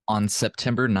On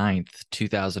September 9th,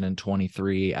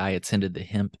 2023, I attended the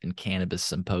Hemp and Cannabis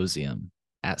Symposium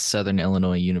at Southern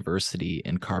Illinois University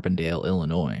in Carbondale,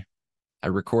 Illinois. I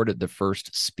recorded the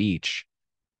first speech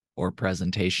or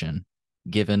presentation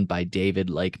given by David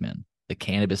Lakeman, the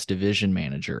Cannabis Division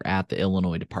Manager at the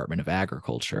Illinois Department of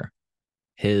Agriculture.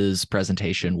 His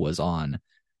presentation was on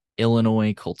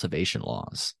Illinois cultivation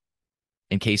laws.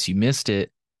 In case you missed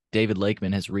it, David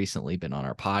Lakeman has recently been on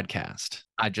our podcast.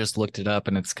 I just looked it up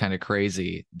and it's kind of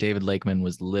crazy. David Lakeman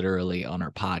was literally on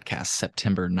our podcast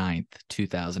September 9th,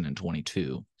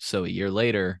 2022. So a year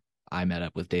later, I met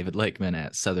up with David Lakeman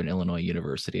at Southern Illinois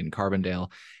University in Carbondale.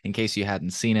 In case you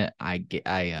hadn't seen it, I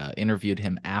interviewed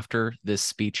him after this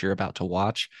speech you're about to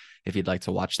watch. If you'd like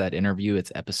to watch that interview,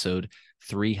 it's episode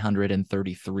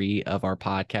 333 of our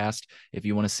podcast. If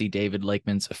you want to see David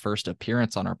Lakeman's first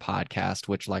appearance on our podcast,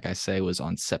 which, like I say, was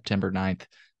on September 9th,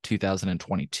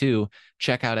 2022,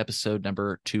 check out episode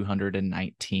number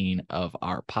 219 of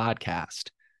our podcast.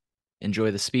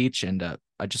 Enjoy the speech, and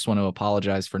I just want to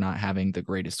apologize for not having the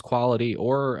greatest quality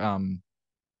or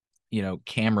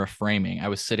camera framing. I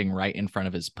was sitting right in front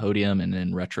of his podium, and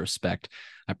in retrospect,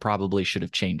 I probably should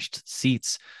have changed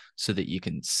seats so that you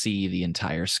can see the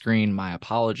entire screen. My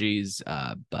apologies,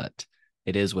 but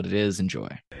it is what it is. Enjoy.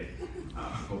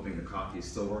 Hoping the coffee is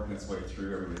still working its way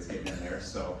through. Everybody's getting in there,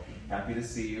 so happy to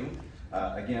see you.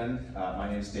 My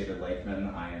name is David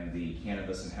Lakeman. I am the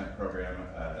Cannabis and Hemp Program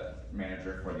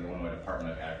Manager for the Illinois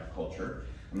Department of Agriculture.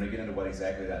 I'm going to get into what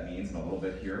exactly that means in a little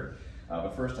bit here.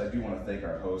 But first, I do want to thank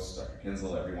our host, Dr.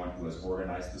 Kinsel, everyone who has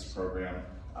organized this program.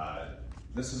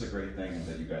 This is a great thing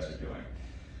that you guys are doing.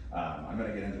 I'm going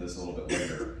to get into this a little bit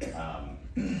later,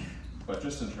 but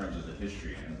just in terms of the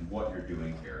history and what you're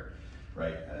doing here,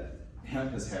 right?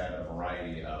 Hemp has had a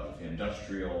variety of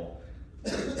industrial,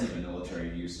 even military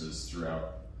uses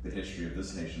throughout the history of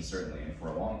this nation, certainly, and for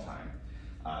a long time.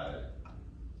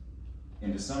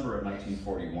 In December of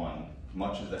 1941,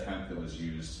 much of the hemp that was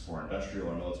used for industrial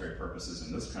or military purposes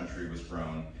in this country was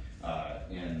grown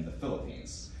in the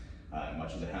Philippines.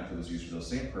 Much of the hemp that was used for those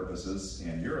same purposes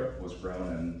in Europe was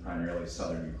grown in primarily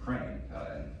southern Ukraine,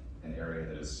 an area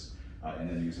that is in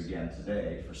the news again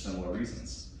today for similar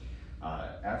reasons.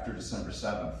 After December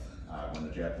 7th, when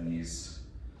the Japanese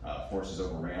forces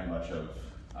overran much of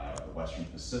the Western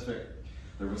Pacific,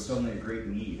 there was suddenly a great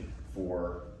need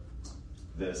for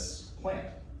this plant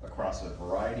across a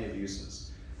variety of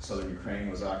uses. Southern Ukraine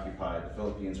was occupied, the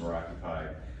Philippines were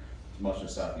occupied, much of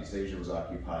Southeast Asia was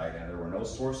occupied, and there were no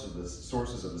sources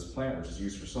of this plant, which is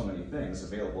used for so many things,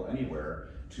 available anywhere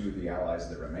to the allies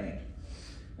that remained.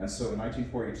 And so in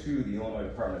 1942, the Illinois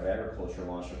Department of Agriculture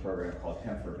launched a program called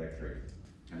Hemp for Victory.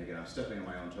 And again, I'm stepping on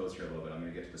my own toes here a little bit, I'm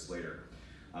going to get to this later.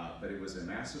 But it was a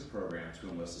massive program to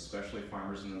enlist especially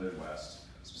farmers in the Midwest,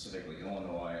 specifically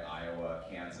Illinois, Iowa,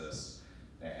 Kansas,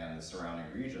 and the surrounding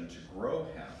region, to grow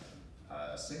hemp.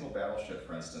 A single battleship,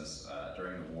 for instance,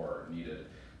 during the war needed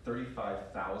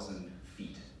 35,000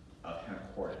 feet of hemp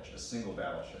cordage, a single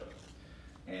battleship.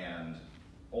 And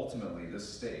ultimately, this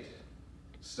state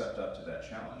stepped up to that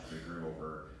challenge. We grew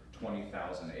over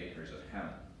 20,000 acres of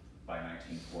hemp by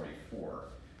 1944.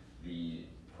 The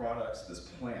products, this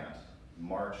plant,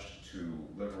 marched to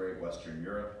liberate Western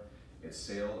Europe. It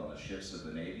sailed on the ships of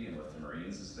the Navy and with the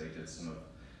Marines as they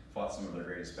fought some of their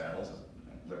greatest battles,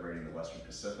 liberating the Western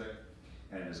Pacific.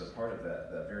 And it is a part of that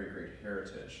very great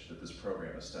heritage that this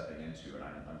program is stepping into. And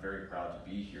I'm very proud to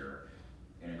be here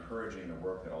and encouraging the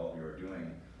work that all of you are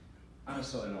doing. I'm a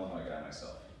Southern Illinois guy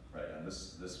myself, right? And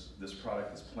this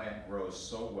product, this plant grows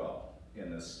so well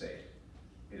in this state.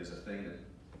 It is a thing that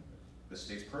the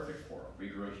state's perfect for. We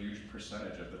grew a huge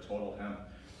percentage of the total hemp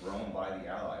grown by the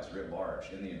Allies writ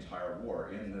large in the entire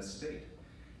war in this state.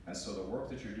 And so the work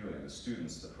that you're doing, the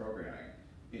students, the programming,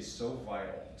 is so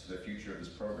vital to the future of this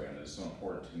program that is so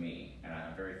important to me, and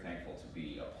I'm very thankful to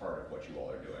be a part of what you all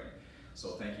are doing.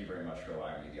 So thank you very much for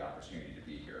allowing me the opportunity to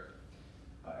be here.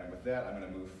 And with that, I'm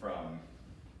going to move from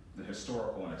the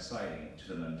historical and exciting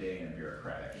to the mundane and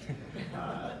bureaucratic.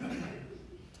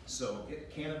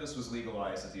 Cannabis was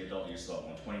legalized at the adult use level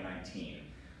in 2019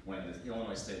 when the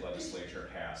Illinois State Legislature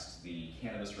passed the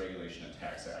Cannabis Regulation and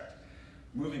Tax Act.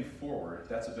 Moving forward,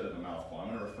 that's a bit of a mouthful. I'm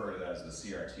going to refer to that as the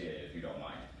CRTA, if you don't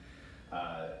mind.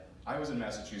 I was in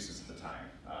Massachusetts at the time.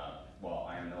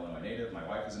 I am an Illinois native. My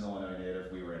wife is an Illinois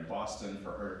native. We were in Boston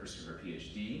for her to pursue her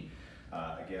PhD.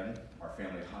 Again, our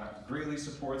family greatly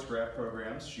supports grad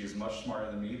programs. She is much smarter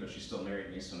than me, but she still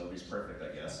married me, so nobody's perfect,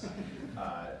 I guess.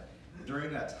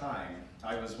 During that time,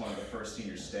 I was one of the first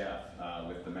senior staff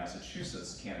with the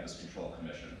Massachusetts Cannabis Control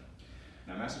Commission.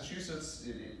 Now, Massachusetts,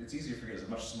 it's easy to forget, is a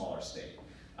much smaller state.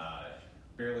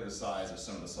 barely the size of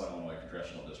some of the Southern Illinois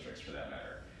congressional districts for that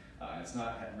matter. And it's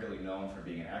not really known for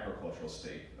being an agricultural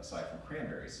state aside from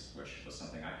cranberries, which was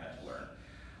something I had to learn.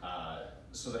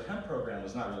 So the hemp program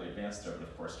was not really advanced there, but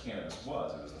of course cannabis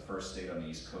was. It was the first state on the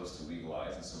East Coast to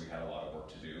legalize, and so we had a lot of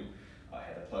work to do. I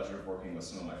had the pleasure of working with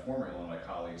some of my former Illinois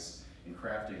colleagues in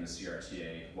crafting the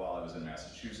CRTA while I was in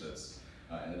Massachusetts.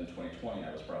 And then in 2020,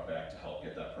 I was brought back to help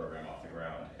get that program off the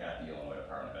ground at the Illinois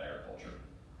Department of Agriculture.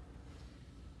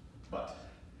 But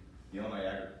the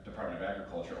Illinois Department of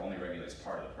Agriculture only regulates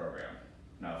part of the program.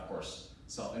 Now, of course,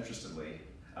 self-interestedly,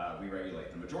 we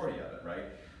regulate the majority of it, right?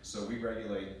 So we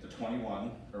regulate the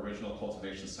 21 original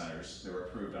cultivation centers that were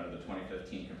approved under the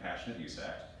 2015 Compassionate Use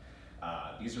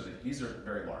Act. These are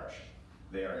very large.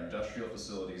 They are industrial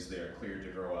facilities. They are cleared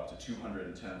to grow up to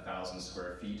 210,000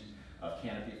 square feet of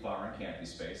canopy, flower and canopy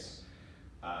space.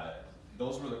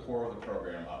 Those were the core of the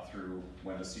program up through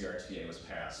when the CRTA was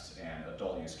passed and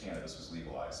adult use cannabis was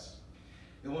legalized.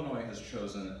 Illinois has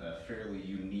chosen a fairly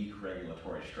unique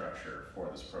regulatory structure for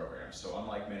this program. So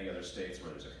unlike many other states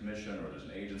where there's a commission or there's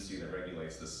an agency that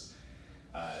regulates this,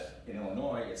 in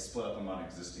Illinois it's split up among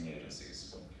existing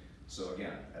agencies. So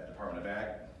again, at Department of Ag,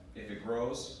 if it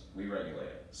grows, we regulate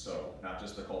it. So not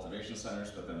just the cultivation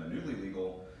centers, but then the newly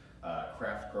legal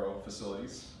craft grow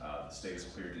facilities. The state is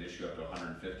cleared to issue up to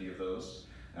 150 of those,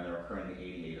 and there are currently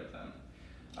 88 of them.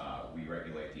 We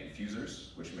regulate the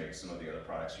infusers, which make some of the other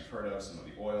products you've heard of, some of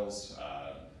the oils,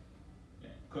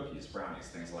 cookies, brownies,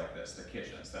 things like this, the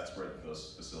kitchens. That's what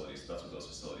those facilities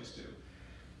do.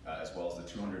 As well as the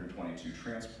 222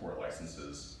 transport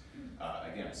licenses.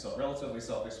 Again, so relatively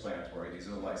self-explanatory. These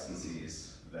are the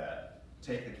licensees that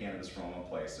take the cannabis from one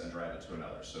place and drive it to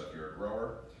another. So if you're a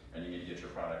grower and you need to get your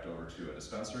product over to a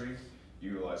dispensary,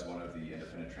 you utilize one of the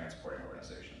independent transporting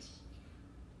organizations.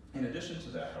 In addition to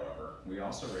that, however, we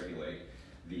also regulate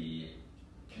the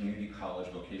Community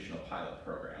College Vocational Pilot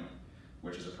Program,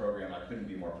 which is a program I couldn't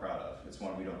be more proud of. It's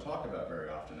one we don't talk about very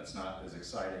often. It's not as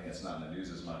exciting, it's not in the news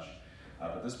as much,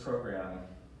 but this program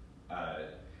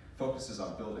focuses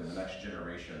on building the next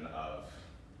generation of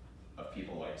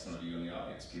people like some of you in the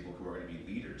audience, people who are going to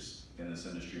be leaders in this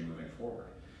industry moving forward.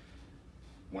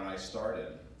 When I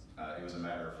started, it was a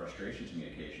matter of frustration to me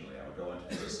occasionally. I would go into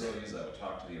the facilities, I would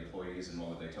talk to the employees, and what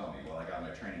would they tell me? Well, I got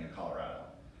my training in Colorado.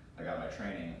 I got my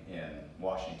training in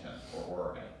Washington or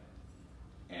Oregon,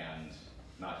 and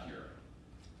not here.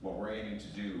 What we're aiming to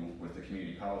do with the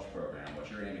community college program,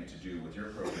 what you're aiming to do with your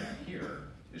program here,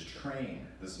 is train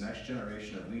this next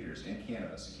generation of leaders in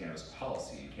cannabis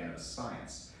policy, in cannabis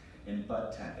science, in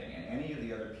bud tending, and any of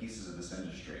the other pieces of this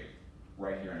industry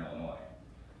right here in Illinois.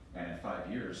 And in 5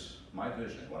 years, my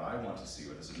vision, what I want to see,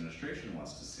 what this administration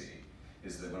wants to see,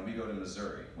 is that when we go to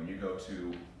Missouri, when you go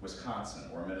to Wisconsin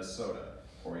or Minnesota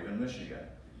or even Michigan,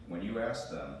 when you ask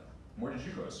them, where did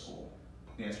you go to school?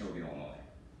 The answer will be Illinois.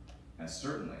 And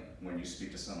certainly, when you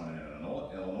speak to someone in an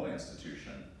Illinois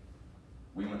institution,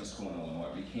 we went to school in Illinois.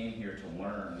 We came here to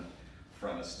learn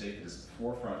from a state that is at the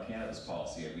forefront of cannabis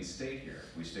policy, and we stayed here.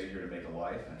 We stayed here to make a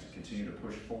life and to continue to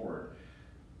push forward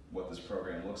what this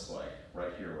program looks like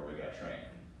right here where we got trained.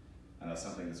 And that's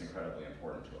something that's incredibly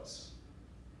important to us.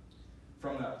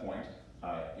 From that point,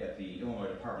 at the Illinois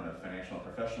Department of Financial and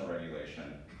Professional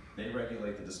Regulation, they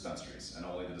regulate the dispensaries and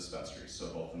only the dispensaries, so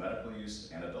both the medical use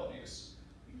and adult use.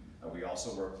 We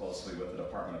also work closely with the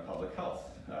Department of Public Health.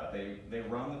 They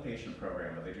run the patient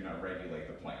program, but they do not regulate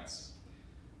the plants.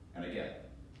 And again,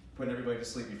 putting everybody to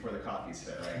sleep before the coffee's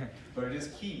hit, right? But it is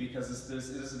key because it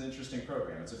is an interesting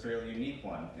program. It's a fairly unique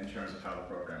one in terms of how the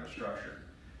program is structured.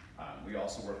 We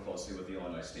also work closely with the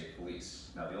Illinois State Police.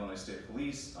 Now, the Illinois State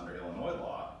Police, under Illinois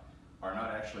law, are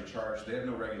not actually charged. They have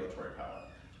no regulatory power.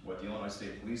 What the Illinois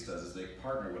State Police does is they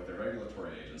partner with the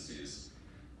regulatory agencies,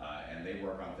 and they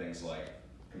work on things like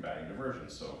combating diversion,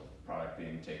 so product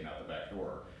being taken out the back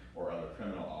door, or other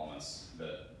criminal elements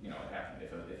that happen.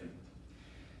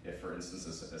 If for instance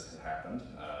this has happened,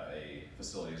 a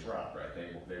facility is robbed, right?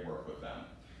 They work with them.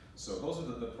 So those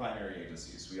are the primary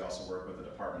agencies. We also work with the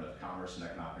Department of Commerce and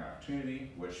Economic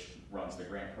Opportunity, which runs the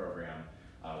grant program,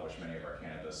 which many of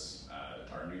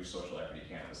our new social equity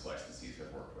cannabis licensees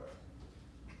have worked with.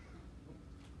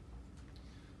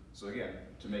 So again,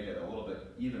 to make it a little bit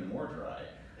even more dry,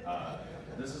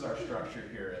 this is our structure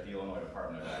here at the Illinois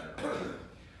Department of Agriculture.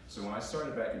 So when I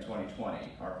started back in 2020,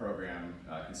 our program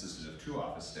consisted of 2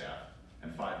 office staff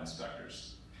and 5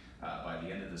 inspectors. By the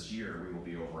end of this year, we will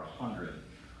be over 100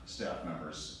 staff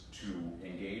members to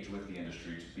engage with the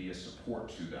industry, to be a support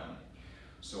to them.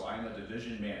 So I'm a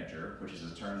division manager, which is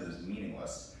a term that is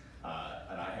meaningless,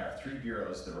 and I have 3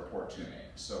 bureaus that report to me.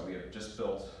 So we have just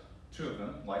built 2 of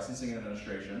them, licensing and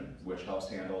administration, which helps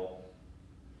handle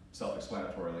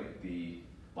self-explanatorily, the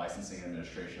licensing and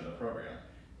administration of the program.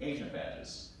 Agent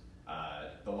badges,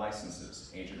 the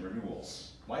licenses, agent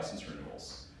renewals, license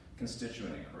renewals,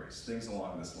 constituent inquiries, things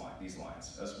along these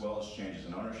lines, as well as changes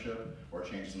in ownership or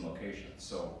changes in location.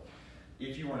 So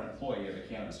if you are an employee of a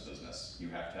cannabis business, you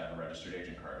have to have a registered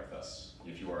agent card with us.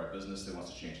 If you are a business that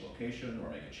wants to change location or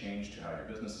make a change to how your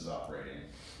business is operating,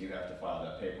 you have to file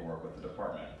that paperwork with the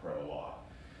department per the law.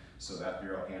 So that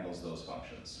bureau handles those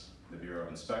functions. The Bureau of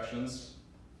Inspections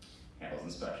handles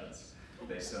inspections.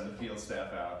 They send the field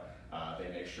staff out. They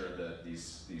make sure that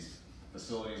these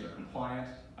facilities are compliant,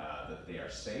 that they are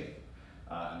safe,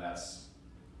 and that's,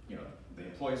 the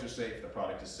employees are safe, the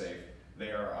product is safe.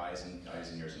 They are our eyes and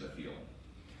ears in the field.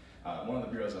 One of the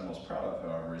bureaus I'm most proud of,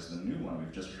 however, is the new one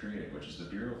we've just created, which is the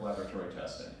Bureau of Laboratory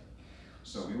Testing.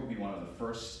 So we will be one of the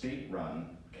first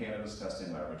state-run cannabis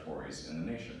testing laboratories in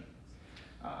the nation.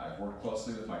 I've worked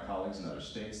closely with my colleagues in other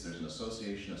states. There's an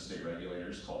association of state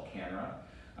regulators called CANRA.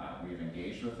 We've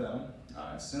engaged with them,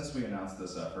 and since we announced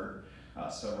this effort,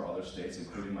 several other states,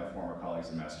 including my former colleagues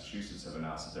in Massachusetts, have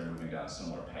announced that they're moving down a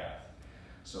similar path.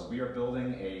 So we are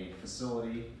building a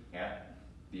facility at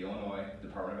the Illinois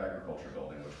Department of Agriculture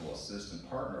building, which will assist and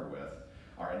partner with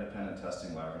our independent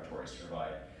testing laboratories to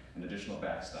provide an additional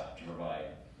backstop, to provide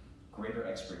greater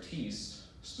expertise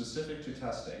specific to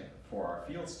testing for our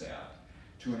field staff,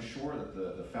 to ensure that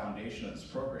the foundation of this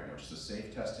program, which is a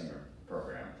safe testing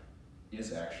program,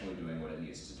 is actually doing what it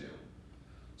needs to do.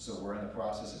 So we're in the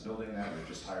process of building that. We've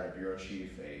just hired a bureau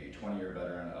chief, a 20-year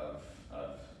veteran of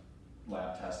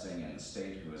lab testing in the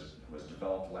state who has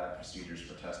developed lab procedures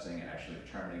for testing and actually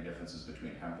determining differences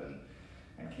between hemp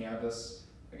and cannabis.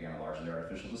 Again, a largely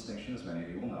artificial distinction, as many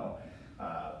of you will know,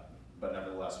 but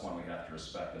nevertheless one we have to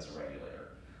respect as a regulator.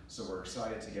 So we're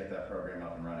excited to get that program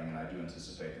up and running, and I do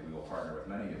anticipate that we will partner with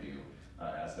many of you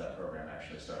as that program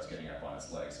actually starts getting up on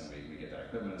its legs and we get that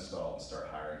equipment installed and start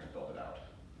hiring to build it out.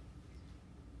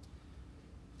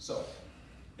 So,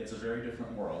 it's a very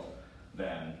different world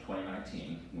than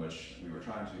 2019, which we were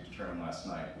trying to determine last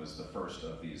night was the first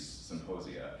of these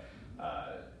symposia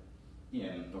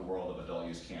in the world of adult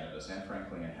use cannabis and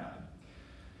frankly in hemp.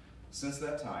 Since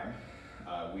that time,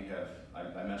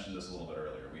 I mentioned this a little bit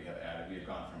earlier, we have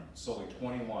gone from solely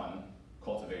 21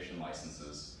 cultivation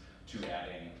licenses to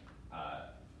adding,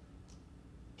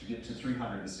 to get to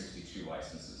 362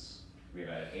 licenses. We have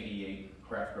added 88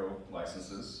 craft grow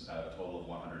licenses out of a total of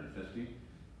 150.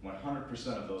 100%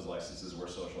 of those licenses were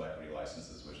social equity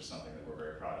licenses, which is something that we're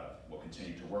very proud of. We'll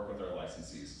continue to work with our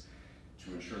licensees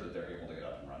to ensure that they're able to get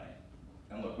up and running.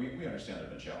 And look, we understand there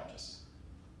have been challenges.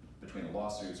 Between the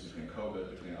lawsuits, between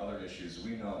COVID, between other issues,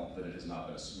 we know that it has not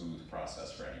been a smooth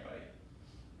process for anybody.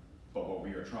 But what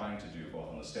we are trying to do, both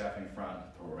on the staffing front,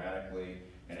 programmatically,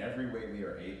 and every way we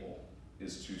are able,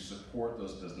 is to support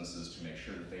those businesses to make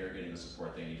sure that they are getting the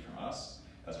support they need from us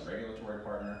as a regulatory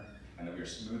partner, and that we are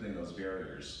smoothing those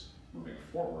barriers moving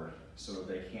forward so that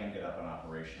they can get up and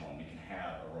operational and we can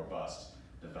have a robust,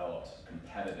 developed,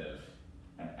 competitive,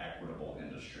 and equitable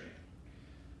industry.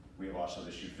 We have also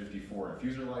issued 54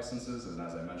 infuser licenses, and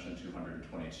as I mentioned,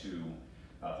 222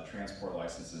 of the transport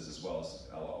licenses, as well as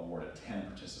awarded 10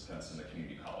 participants in the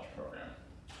community college program.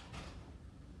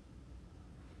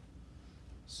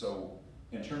 So,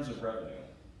 in terms of revenue,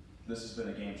 this has been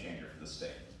a game changer for the state.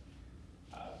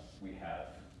 We have,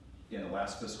 in the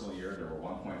last fiscal year, there were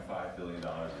 $1.5 billion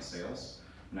in sales.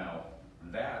 Now,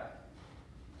 that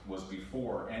was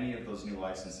before any of those new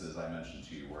licenses I mentioned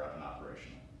to you were up and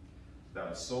operational. That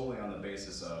was solely on the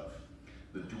basis of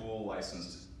the dual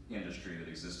licensed industry that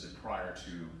existed prior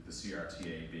to the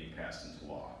CRTA being passed into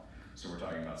law. So we're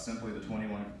talking about simply the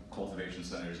 21 cultivation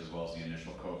centers as well as the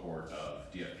initial cohort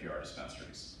of DFPR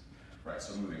dispensaries. Right,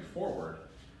 so moving forward,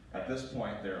 at this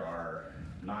point there are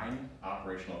 9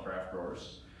 operational craft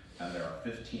growers, and there are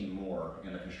 15 more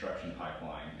in the construction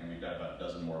pipeline, and we've got about a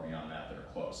dozen more beyond that that are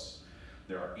close.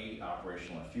 There are 8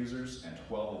 operational infusers, and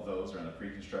 12 of those are in the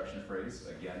pre-construction phase,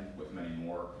 again, with many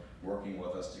more working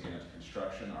with us to get into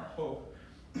construction. Our hope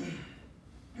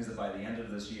is that by the end of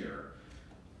this year,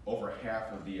 over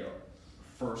half of the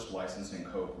first licensing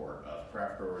cohort of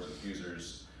craft growers,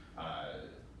 infusers,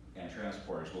 and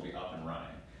transporters will be up and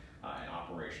running and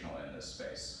operational in this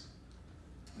space.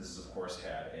 This has, of course,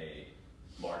 had a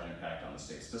large impact on the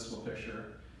state's fiscal picture.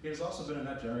 It has also been a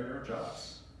net generator of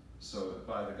jobs. So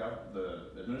by the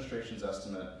administration's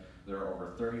estimate, there are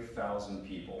over 30,000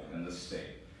 people in this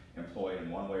state employed in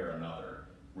one way or another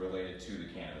related to the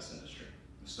cannabis industry.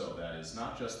 So that is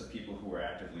not just the people who are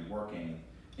actively working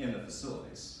in the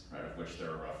facilities, right, of which there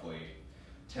are roughly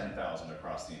 10,000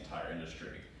 across the entire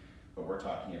industry, but we're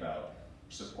talking about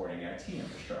supporting IT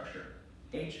infrastructure,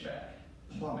 HVAC,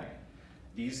 plumbing.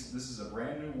 This is a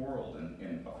brand new world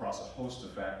across a host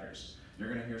of factors. You're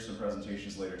going to hear some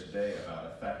presentations later today about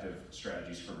effective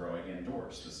strategies for growing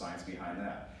indoors, the science behind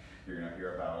that. You're going to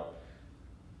hear about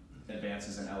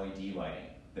advances in LED lighting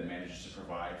that manages to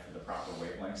provide for the proper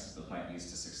wavelengths that the plant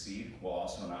needs to succeed, while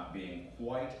also not being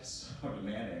quite so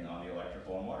demanding on the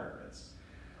electrical and water grids.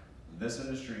 This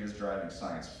industry is driving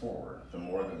science forward. The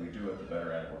more that we do it, the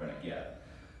better at it we're going to get.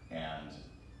 And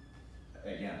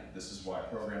again, this is why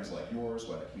programs like yours,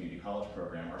 why the community college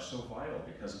program are so vital,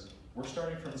 because we're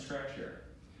starting from scratch here.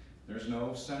 There's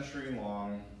no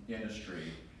century-long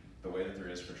industry the way that there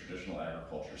is for traditional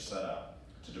agriculture set up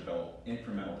to develop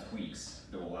incremental tweaks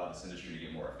that will allow this industry to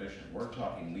get more efficient. We're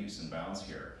talking leaps and bounds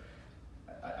here.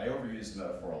 I overuse the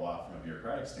metaphor a lot from a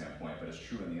bureaucratic standpoint, but it's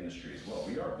true in the industry as well.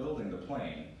 We are building the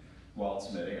plane while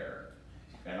it's midair,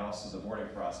 and also the boarding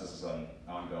process is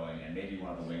ongoing, and maybe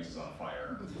one of the wings is on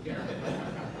fire.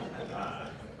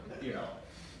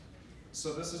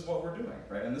 So this is what we're doing,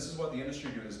 right? And this is what the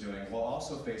industry is doing, while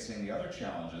also facing the other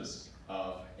challenges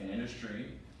of an industry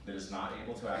that is not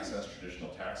able to access traditional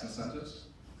tax incentives,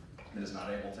 that is not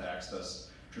able to access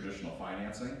traditional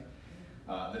financing,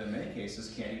 that in many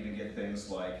cases can't even get things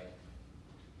like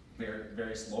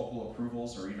various local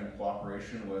approvals or even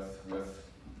cooperation with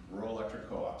rural electric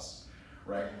co-ops,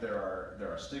 right? There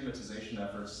are stigmatization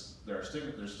efforts, there's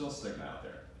still stigma out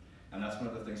there. And that's one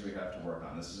of the things we have to work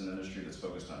on. This is an industry that's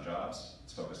focused on jobs,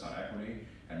 it's focused on equity,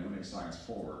 and moving science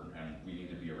forward, and we need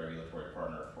to be a regulatory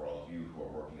partner for all of you who are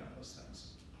working on those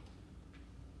things.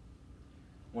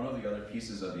 One of the other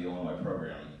pieces of the Illinois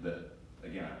program that,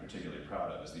 again, I'm particularly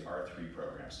proud of is the R3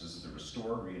 program. So this is the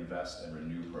Restore, Reinvest, and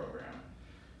Renew program.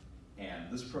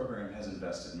 And this program has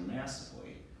invested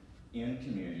massively in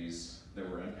communities that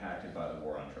were impacted by the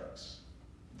war on drugs.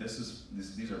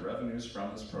 These are revenues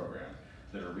from this program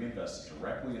that are reinvested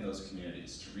directly in those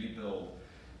communities to rebuild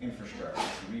infrastructure,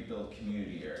 to rebuild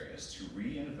community areas, to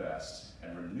reinvest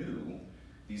and renew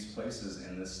these places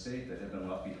in this state that have been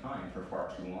left behind for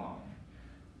far too long.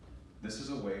 This is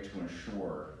a way to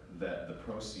ensure that the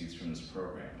proceeds from this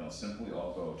program don't simply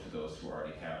all go to those who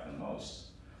already have the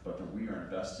most, but that we are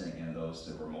investing in those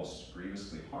that were most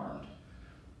grievously harmed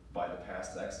by the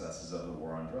past excesses of the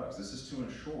war on drugs. This is to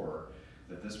ensure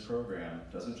that this program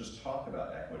doesn't just talk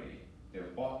about equity,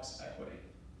 it walks equity,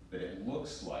 that it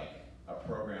looks like a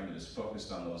program that is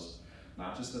focused on those,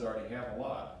 not just that already have a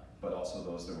lot, but also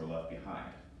those that were left behind.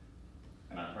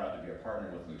 And I'm proud to be a partner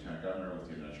with the Lieutenant Governor, with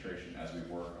the administration, as we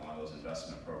work on those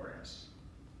investment programs.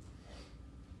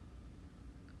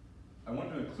 I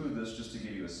wanted to include this just to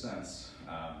give you a sense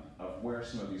of where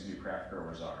some of these new craft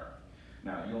growers are.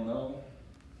 Now, you'll know,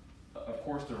 of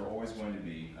course, there are always going to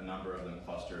be a number of them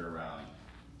clustered around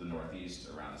the Northeast,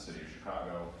 around the city of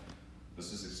Chicago.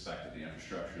 This is expected, the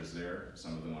infrastructure is there,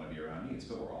 some of them want to be around needs,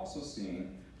 but we're also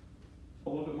seeing a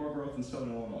little bit more growth in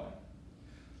Southern Illinois,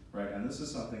 right? And this is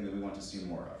something that we want to see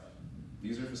more of.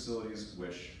 These are facilities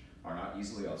which are not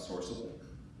easily outsourceable.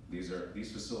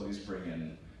 These facilities bring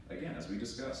in, again, as we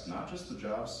discussed, not just the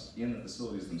jobs in the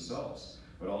facilities themselves,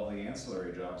 but all the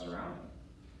ancillary jobs around them.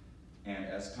 And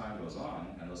as time goes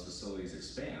on and those facilities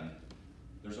expand,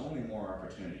 there's only more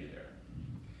opportunity there.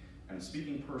 And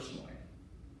speaking personally,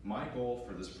 my goal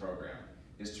for this program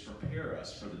is to prepare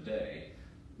us for the day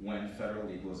when federal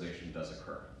legalization does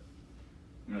occur.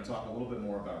 I'm going to talk a little bit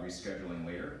more about rescheduling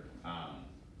later.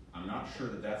 I'm not sure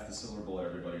that that's the silver bullet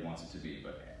everybody wants it to be,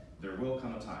 but there will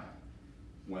come a time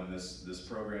when this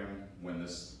program, when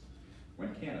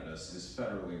cannabis is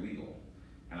federally legal,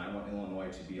 and I want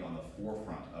Illinois to be on the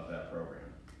forefront of that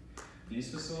program. These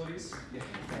facilities,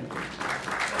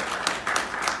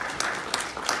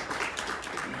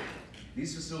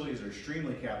 these facilities are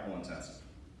extremely capital intensive.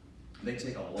 They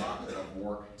take a lot of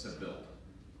work to build.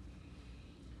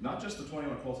 Not just the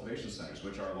 21 cultivation centers,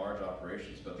 which are large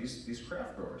operations, but these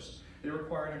craft growers, they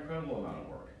require an incredible amount of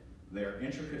work. They're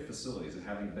intricate facilities, and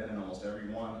having been in almost every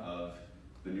one of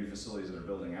the new facilities that are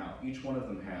building out, each one of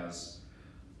them has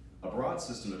a broad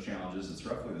system of challenges. It's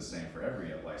roughly the same for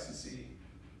every licensee,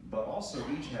 but also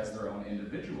each has their own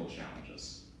individual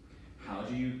challenges. How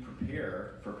do you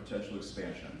prepare for potential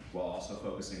expansion while also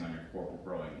focusing on your core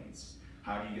growing needs?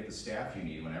 How do you get the staff you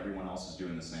need when everyone else is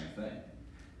doing the same thing?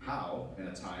 How, in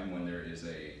a time when there is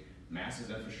a massive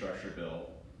infrastructure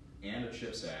bill and a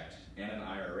CHIPS Act and an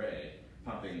IRA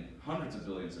pumping hundreds of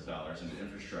billions of dollars into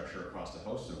infrastructure across a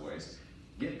host of ways,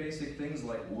 get basic things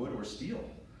like wood or steel,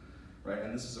 right?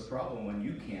 And this is a problem when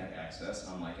you can't access,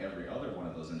 unlike every other one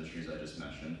of those industries I just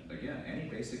mentioned, again, any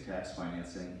basic tax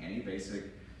financing, any basic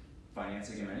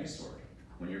financing of any sort.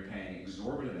 When you're paying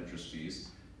exorbitant interest fees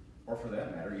or for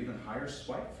that matter, even higher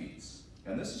spike fees.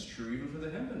 And this is true even for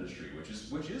the hemp industry, which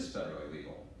is federally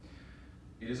legal.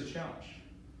 It is a challenge.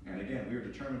 And again, we are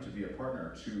determined to be a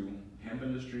partner to hemp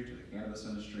industry, to the cannabis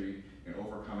industry, in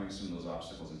overcoming some of those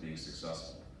obstacles and being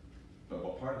successful. But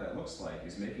what part of that looks like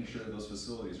is making sure that those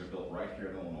facilities are built right here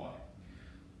in Illinois.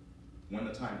 When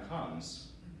the time comes,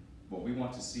 what we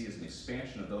want to see is an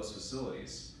expansion of those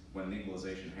facilities when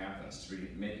legalization happens to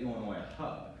make Illinois a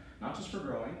hub, not just for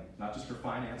growing, not just for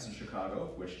finance in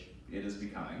Chicago, which it is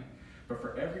becoming, but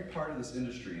for every part of this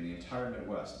industry in the entire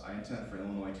Midwest. I intend for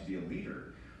Illinois to be a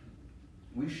leader.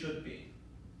 We should be.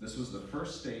 This was the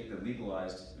first state that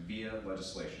legalized via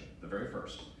legislation, the very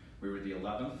first. We were the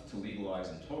 11th to legalize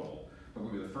in total, but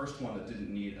we were the first one that didn't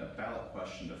need a ballot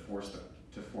question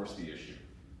to force the issue.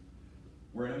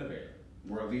 We're an innovator,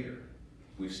 we're a leader.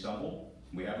 We've stumbled,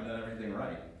 we haven't done everything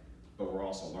right, but we're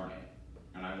also learning.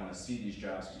 And I want to see these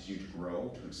jobs continue to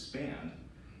grow, to expand.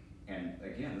 And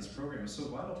again, this program is so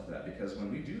vital to that, because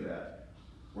when we do that,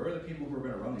 where are the people who are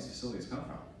going to run these facilities come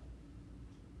from?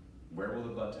 Where will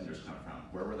the bud tenders come from?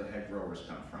 Where will the head growers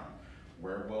come from?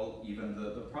 Where will even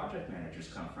the project managers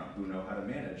come from, who know how to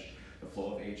manage the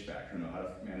flow of HVAC, who know how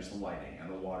to manage the lighting and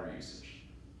the water usage?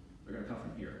 They're going to come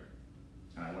from here.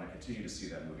 And I want to continue to see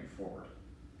that moving forward.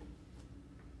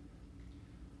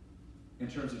 In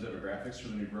terms of demographics for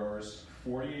the new growers,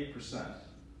 48%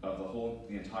 of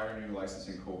the entire new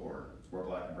licensing cohort were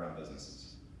Black and brown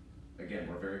businesses. Again,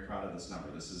 we're very proud of this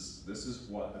number. This is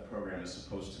what the program is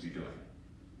supposed to be doing.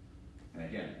 And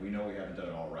again, we know we haven't done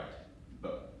it all right,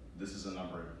 but this is a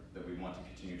number that we want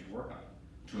to continue to work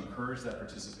on, to encourage that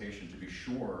participation, to be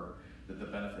sure that the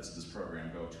benefits of this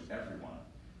program go to everyone,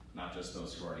 not just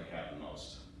those who already have the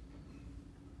most.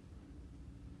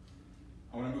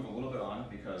 I want to move a little bit on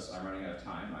because I'm running out of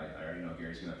time. I already know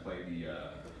Gary's going to play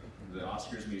the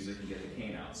Oscars music and get the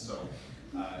cane out. So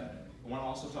I want to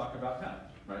also talk about hemp,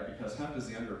 right? Because hemp is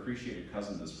the underappreciated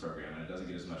cousin of this program, and it doesn't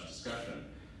get as much discussion.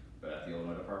 But at the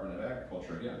Illinois Department of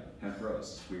Agriculture, again, hemp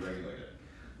grows. We regulate it.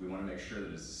 We want to make sure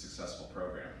that it's a successful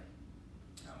program.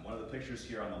 One of the pictures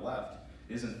here on the left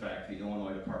is, in fact, the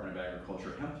Illinois Department of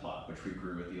Agriculture hemp plot, which we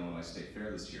grew at the Illinois State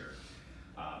Fair this year,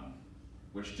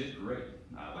 which did great.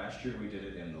 Last year we did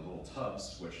it in the little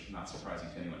tubs, which, not surprising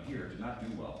to anyone here, did not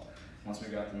do well. Once we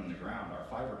got them in the ground, our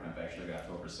fiber hemp actually got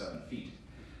to over 7 feet.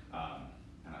 And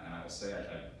I will say,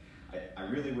 I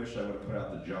really wish I would have put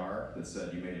out the jar that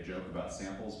said you made a joke about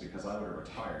samples, because I would have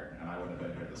retired and I wouldn't have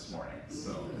been here this morning.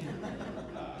 So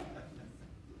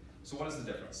what is the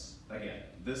difference? Again,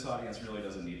 this audience really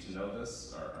doesn't need to know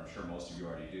this, or I'm sure most of you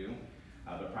already do,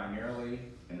 but primarily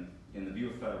in the view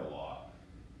of federal law,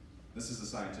 this is the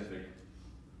scientific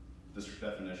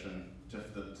definition. To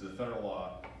the federal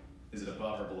law, is it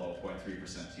above or below 0.3%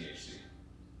 THC?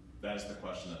 That is the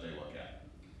question that they look at.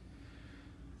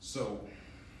 So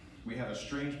we have a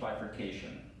strange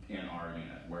bifurcation in our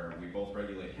unit where we both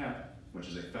regulate hemp, which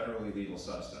is a federally legal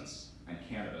substance, and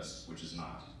cannabis, which is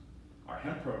not. Our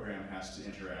hemp program has to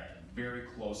interact very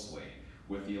closely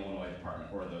with the Illinois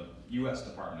Department, or the U.S.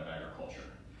 Department of Agriculture.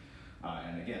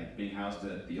 And again, being housed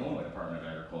at the Illinois Department of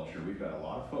Agriculture, we've got a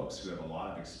lot of folks who have a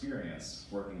lot of experience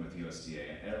working with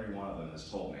USDA, and every one of them has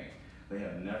told me they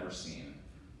have never seen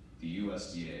the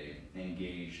USDA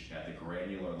engaged at the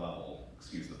granular level,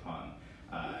 excuse the pun,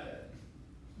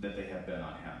 that they have been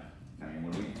on hemp. I mean,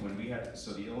 when we had,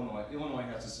 so the Illinois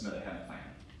has to submit a hemp plan,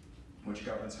 which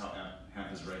governs how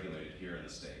hemp is regulated here in the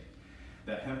state.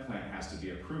 That hemp plan has to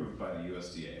be approved by the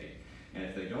USDA, and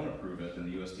if they don't approve it,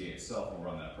 then the USDA itself will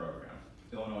run that program.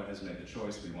 Illinois has made the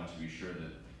choice. We want to be sure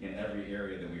that in every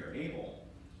area that we are able,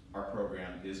 our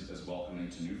program is as welcoming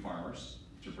to new farmers,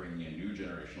 to bringing in new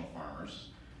generational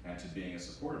farmers, and to being as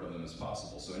supportive of them as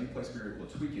possible. So any place we were able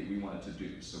to tweak it, we wanted to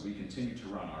do. So we continue to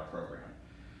run our program.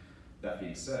 That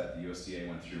being said, the USDA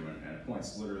went through and at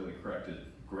points literally corrected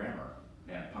grammar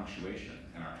and punctuation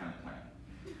in our hemp plan.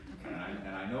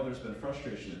 And I know there's been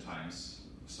frustration at times,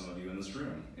 some of you in this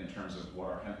room, in terms of what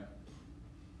our hemp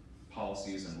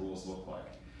policies and rules look like.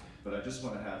 But I just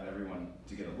want to have everyone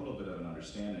to get a little bit of an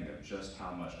understanding of just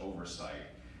how much oversight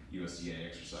USDA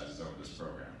exercises over this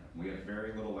program. We have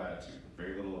very little latitude,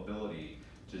 very little ability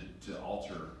to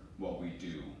alter what we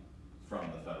do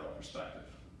from the federal perspective.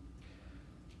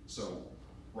 So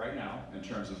right now, in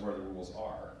terms of where the rules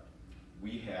are,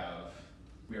 we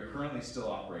are currently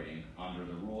still operating under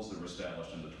the rules that were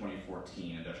established in the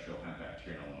 2014 Industrial Hemp Act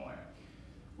here in Illinois.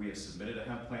 We have submitted a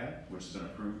hemp plan, which has been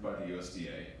approved by the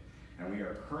USDA, and we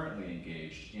are currently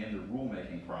engaged in the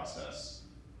rulemaking process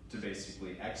to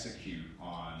basically execute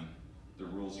on the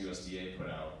rules USDA put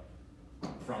out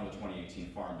from the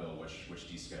 2018 Farm Bill, which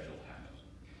descheduled hemp.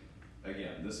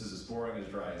 again, this is as boring as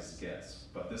dry as it gets,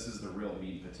 but this is the real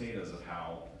meat and potatoes of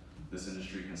how this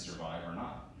industry can survive or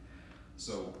not.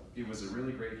 So it was a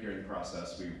really great hearing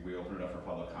process. We opened it up for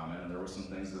public comment, and there were some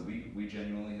things that we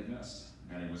genuinely had missed.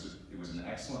 And it was an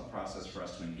excellent process for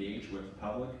us to engage with the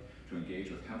public, to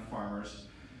engage with hemp farmers,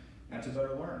 and to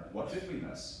better learn. What did we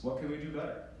miss? What can we do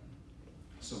better?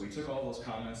 So we took all those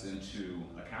comments into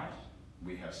account.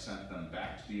 We have sent them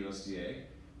back to the USDA,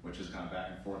 which has gone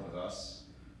back and forth with us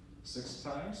 6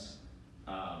 times.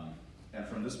 And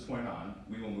from this point on,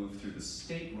 we will move through the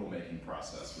state rulemaking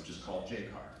process, which is called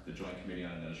JCAR, the Joint Committee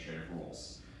on Administrative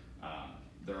Rules.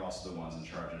 They're also the ones in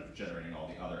charge of generating all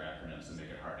the other acronyms that make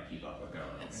it hard to keep up with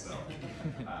government. So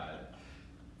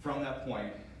from that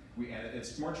point, and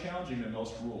it's more challenging than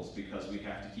most rules because we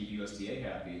have to keep USDA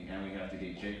happy and we have to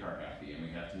get JCAR happy, and we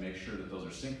have to make sure that those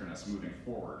are synchronous moving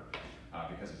forward.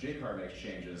 Because if JCAR makes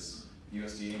changes,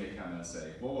 USDA may come in and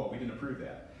say, whoa, we didn't approve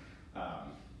that.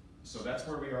 So that's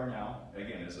where we are now.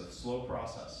 Again, it's a slow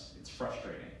process. It's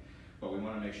frustrating, but we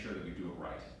want to make sure that we do it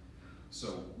right.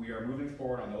 So we are moving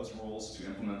forward on those rules to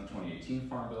implement the 2018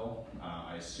 Farm Bill.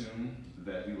 I assume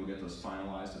that we will get those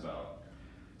finalized about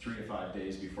 3 to 5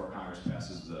 days before Congress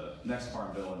passes the next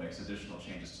Farm Bill and makes additional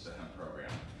changes to the hemp program.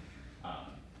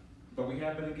 But we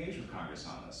have been engaged with Congress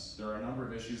on this. There are a number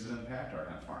of issues that impact our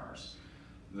hemp farmers.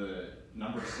 The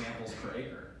number of samples per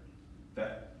acre,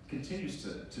 that continues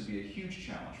to be a huge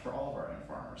challenge for all of our hemp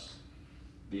farmers.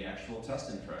 The actual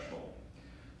testing threshold.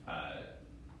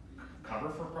 Cover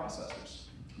for processors.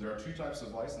 There are 2 types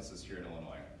of licenses here in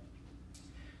Illinois.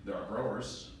 There are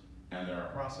growers and there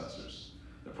are processors.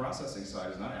 The processing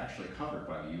side is not actually covered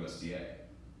by the USDA.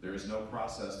 There is no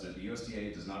process, the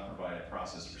USDA does not provide a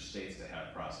process for states to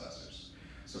have processors.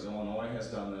 So Illinois has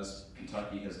done this,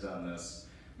 Kentucky has done this,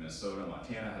 Minnesota,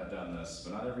 Montana have done this,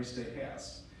 but not every state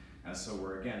has. And so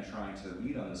we're again trying to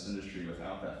lead on this industry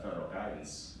without that federal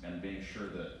guidance and being sure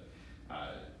that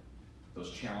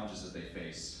those challenges that they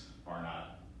face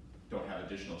don't have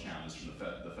additional challenges from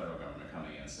the federal government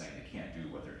coming in saying they can't do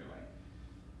what they're doing.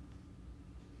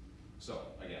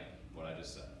 So again, what I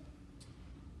just said.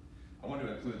 I want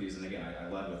to include these, and again, I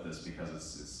led with this because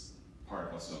it's part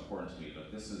of what's so important to me,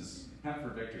 but this is Hemp for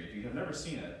Victory. If you have never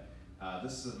seen it,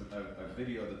 this is a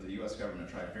video that the US government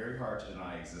tried very hard to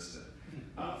deny existed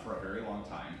for a very long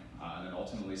time, and then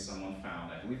ultimately someone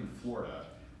found, I believe in Florida,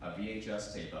 a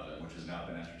VHS tape of it, which has now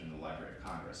been entered in the Library of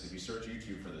Congress. If you search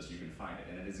YouTube for this, you can find it,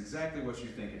 and it is exactly what you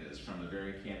think it is, from the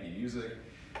very campy music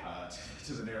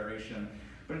to the narration,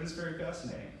 but it is very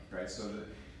fascinating, right? So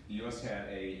the US had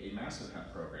a massive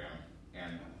hemp program,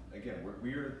 and again,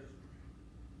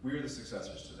 we're the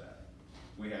successors to that.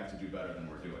 We have to do better than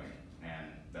we're doing,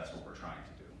 and that's what we're trying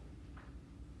to do.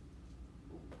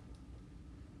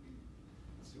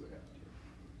 Let's see what happened here.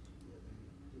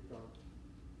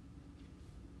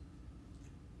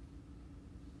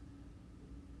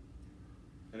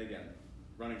 And again,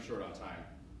 running short on time,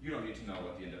 you don't need to know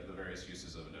what the various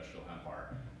uses of industrial hemp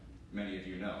are. Many of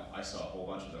you know. I saw a whole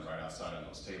bunch of them right outside on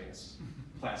those tables.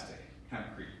 Plastic,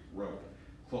 hempcrete, rope,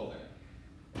 clothing,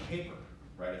 paper,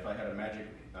 right? If I had a magic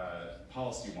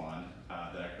policy wand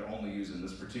that I could only use in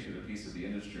this particular piece of the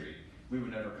industry, we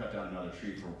would never cut down another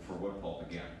tree for wood pulp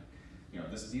again. You know,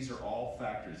 these are all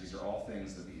factors, these are all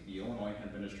things that the Illinois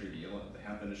hemp industry, the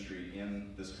hemp industry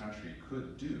in this country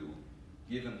could do,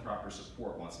 given proper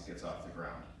support once it gets off the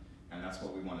ground. And that's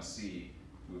what we want to see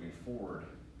moving forward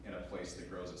in a place that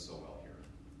grows it so well here.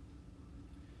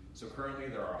 So currently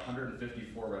there are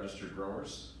 154 registered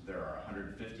growers, there are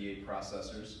 158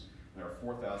 processors, there are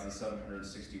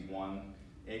 4,761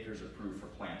 acres approved for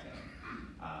planting.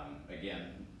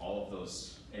 Again, all of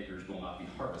those acres will not be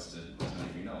harvested, as many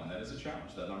of you know, and that is a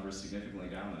challenge. That number is significantly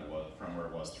down from where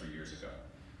it was 3 years ago.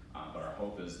 But our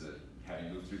hope is that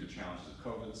having moved through the challenges of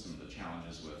COVID, some of the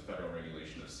challenges with federal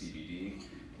regulation of CBD,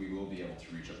 we will be able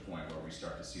to reach a point where we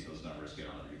start to see those numbers get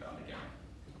on the rebound again.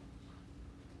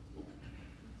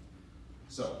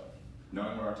 So,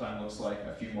 knowing what our time looks like,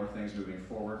 a few more things moving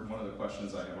forward. One of the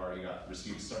questions I have already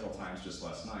received several times just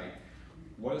last night,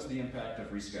 what is the impact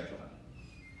of rescheduling?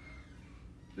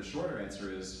 The shorter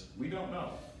answer is, we don't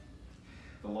know.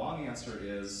 The long answer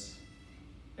is,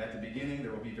 at the beginning,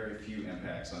 there will be very few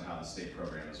impacts on how the state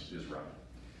program is run.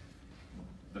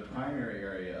 The primary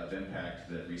area of impact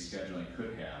that rescheduling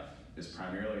could have is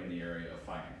primarily in the area of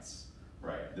finance,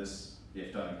 right? This,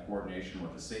 if done in coordination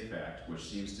with the SAFE Act, which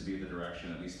seems to be the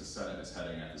direction at least the Senate is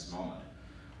heading at this moment,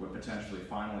 would potentially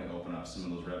finally open up some of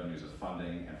those revenues of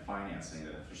funding and financing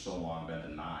that have for so long been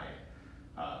denied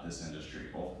this industry,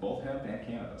 both hemp and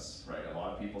cannabis, right? A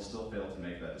lot of people still fail to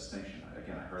make that distinction.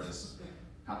 Again, I heard this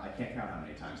I can't count how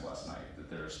many times last night that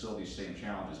there are still these same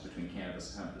challenges between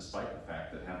cannabis and hemp, despite the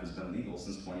fact that hemp has been legal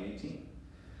since 2018.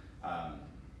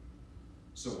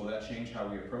 So will that change how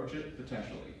we approach it?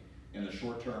 Potentially. In the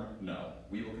short term, no.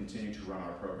 We will continue to run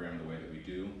our program the way that we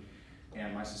do.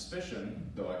 And my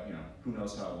suspicion, though who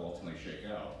knows how it will ultimately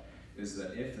shake out, is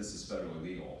that if this is federally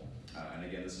legal, and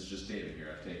again, this is just David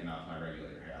here, I've taken off my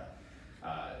regulator hat,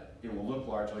 it will look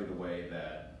largely the way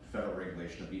that federal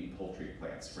regulation of meat and poultry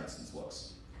plants, for instance,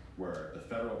 looks, where the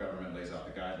federal government lays out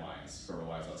the guidelines but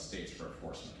relies on states for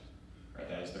enforcement. Right?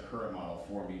 That is the current model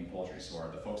for meat and poultry. So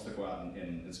the folks that go out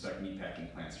and inspect meat packing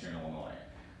plants here in Illinois,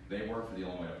 they work for the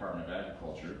Illinois Department of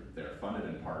Agriculture. They're funded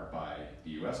in part by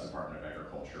the U.S. Department of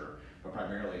Agriculture, but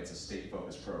primarily it's a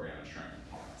state-focused program ensuring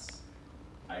compliance.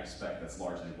 I expect that's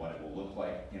largely what it will look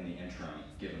like in the interim,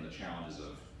 given the challenges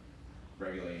of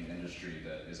regulating an industry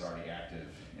that is already active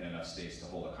in enough states to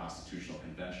hold a constitutional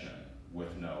convention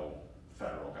with no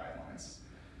federal guidelines.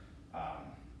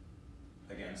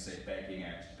 Again, Safe Banking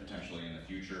Act potentially in the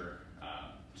future.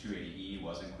 280E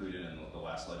was included in the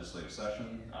last legislative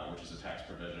session, which is a tax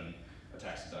provision, a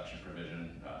tax deduction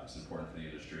provision. It's important for the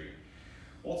industry.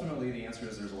 Ultimately, the answer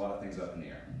is there's a lot of things up in the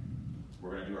air.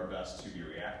 We're going to do our best to be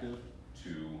reactive,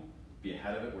 to be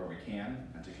ahead of it where we can,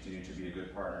 and to continue to be a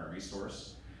good partner and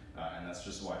resource. And that's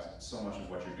just why so much of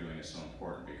what you're doing is so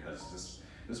important, because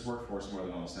this workforce, more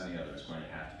than almost any other, is going to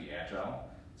have to be agile,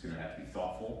 it's going to have to be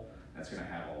thoughtful, and it's going to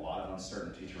have a lot of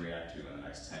uncertainty to react to in the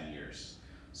next 10 years.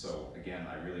 So again,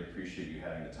 I really appreciate you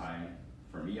having the time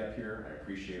for me up here. I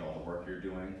appreciate all the work you're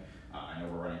doing. I know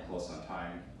we're running close on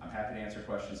time. I'm happy to answer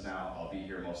questions now. I'll be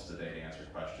here most of the day to answer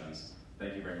questions.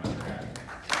 Thank you very much for having me.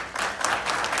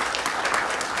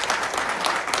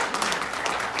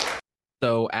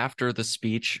 So after the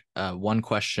speech, one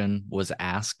question was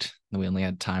asked. We only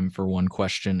had time for one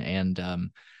question,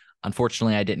 and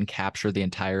unfortunately, I didn't capture the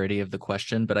entirety of the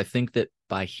question, but I think that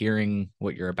by hearing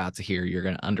what you're about to hear, you're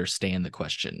going to understand the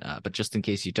question. But just in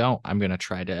case you don't, I'm going to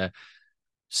try to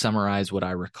summarize what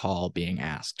I recall being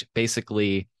asked.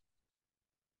 Basically,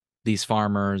 these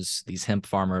farmers, these hemp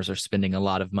farmers, are spending a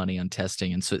lot of money on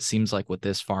testing. And so it seems like what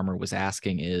this farmer was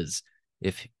asking is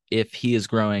if he is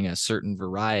growing a certain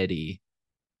variety,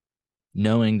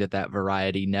 knowing that that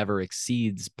variety never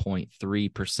exceeds 0.3%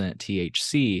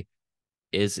 THC,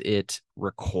 is it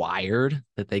required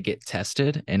that they get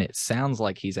tested? And it sounds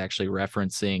like he's actually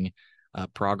referencing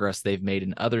progress they've made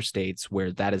in other states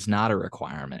where that is not a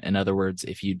requirement. In other words,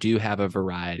 if you do have a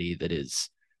variety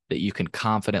that you can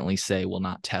confidently say will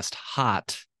not test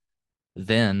hot,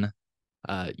 then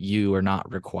you are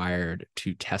not required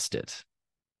to test it.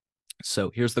 So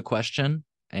here's the question,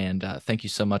 and thank you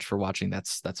so much for watching.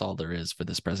 That's all there is for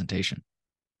this presentation.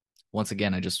 Once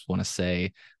again, I just want to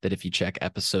say that if you check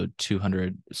episode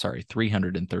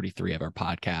 333 of our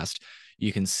podcast,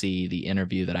 you can see the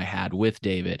interview that I had with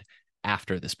David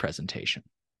after this presentation.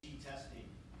 Testing.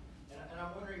 And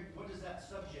I'm wondering, what is that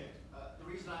subject? The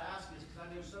reason I ask is because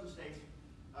I know some states,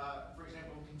 for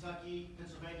example, Kentucky,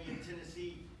 Pennsylvania,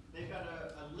 Tennessee, they've got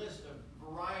a list of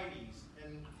varieties.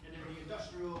 And in the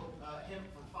industrial hemp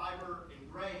for fiber and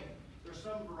grain, there's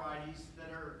some varieties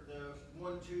that are the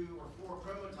 1, 2, or 4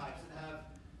 chromotypes that have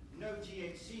no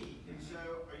THC. And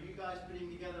so are you guys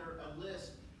putting together a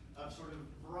list of sort of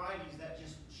varieties that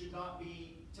just should not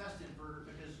be tested for,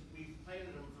 because we've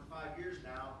planted them for 5 years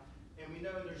now, and we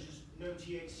know there's just no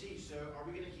THC. So are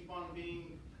we going to keep on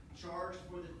being charged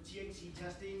for the THC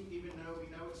testing, even though we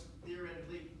know it's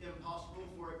theoretically impossible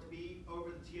for it to be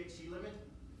over the THC limit?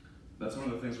 That's one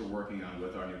of the things we're working on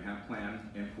with our new hemp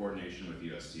plan in coordination with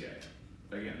USDA.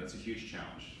 Again, that's a huge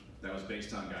challenge. That was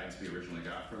based on guidance we originally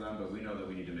got for them, but we know that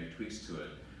we need to make tweaks to it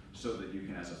so that you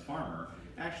can, as a farmer,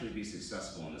 actually be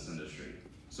successful in this industry.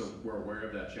 So we're aware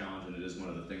of that challenge, and it is one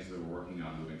of the things that we're working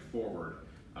on moving forward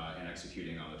and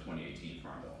executing on the 2018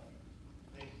 Farm Bill.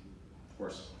 Thank you. Of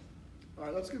course. All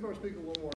right, let's give our speaker one more.